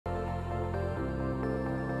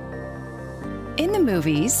In the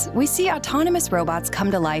movies, we see autonomous robots come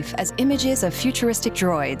to life as images of futuristic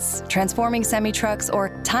droids, transforming semi-trucks, or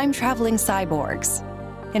time-traveling cyborgs.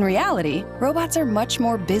 In reality, robots are much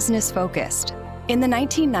more business-focused. In the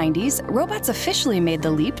 1990s, robots officially made the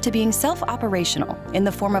leap to being self-operational in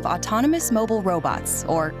the form of autonomous mobile robots,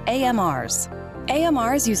 or AMRs.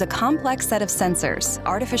 AMRs use a complex set of sensors,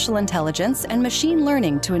 artificial intelligence, and machine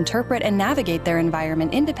learning to interpret and navigate their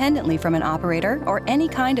environment independently from an operator or any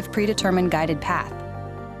kind of predetermined guided path.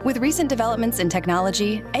 With recent developments in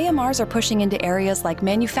technology, AMRs are pushing into areas like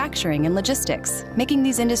manufacturing and logistics, making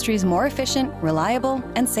these industries more efficient, reliable,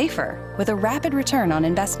 and safer, with a rapid return on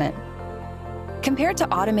investment. Compared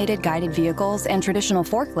to automated guided vehicles and traditional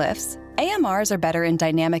forklifts, AMRs are better in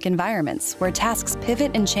dynamic environments where tasks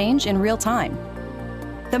pivot and change in real time.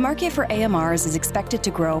 The market for AMRs is expected to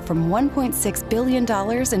grow from $1.6 billion in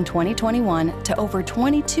 2021 to over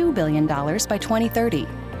 $22 billion by 2030,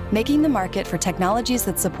 making the market for technologies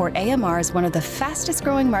that support AMRs one of the fastest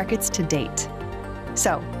growing markets to date.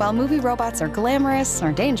 So, while movie robots are glamorous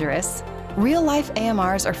or dangerous, real-life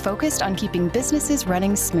AMRs are focused on keeping businesses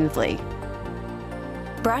running smoothly.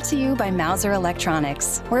 Brought to you by Mouser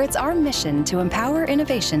Electronics, where it's our mission to empower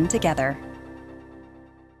innovation together.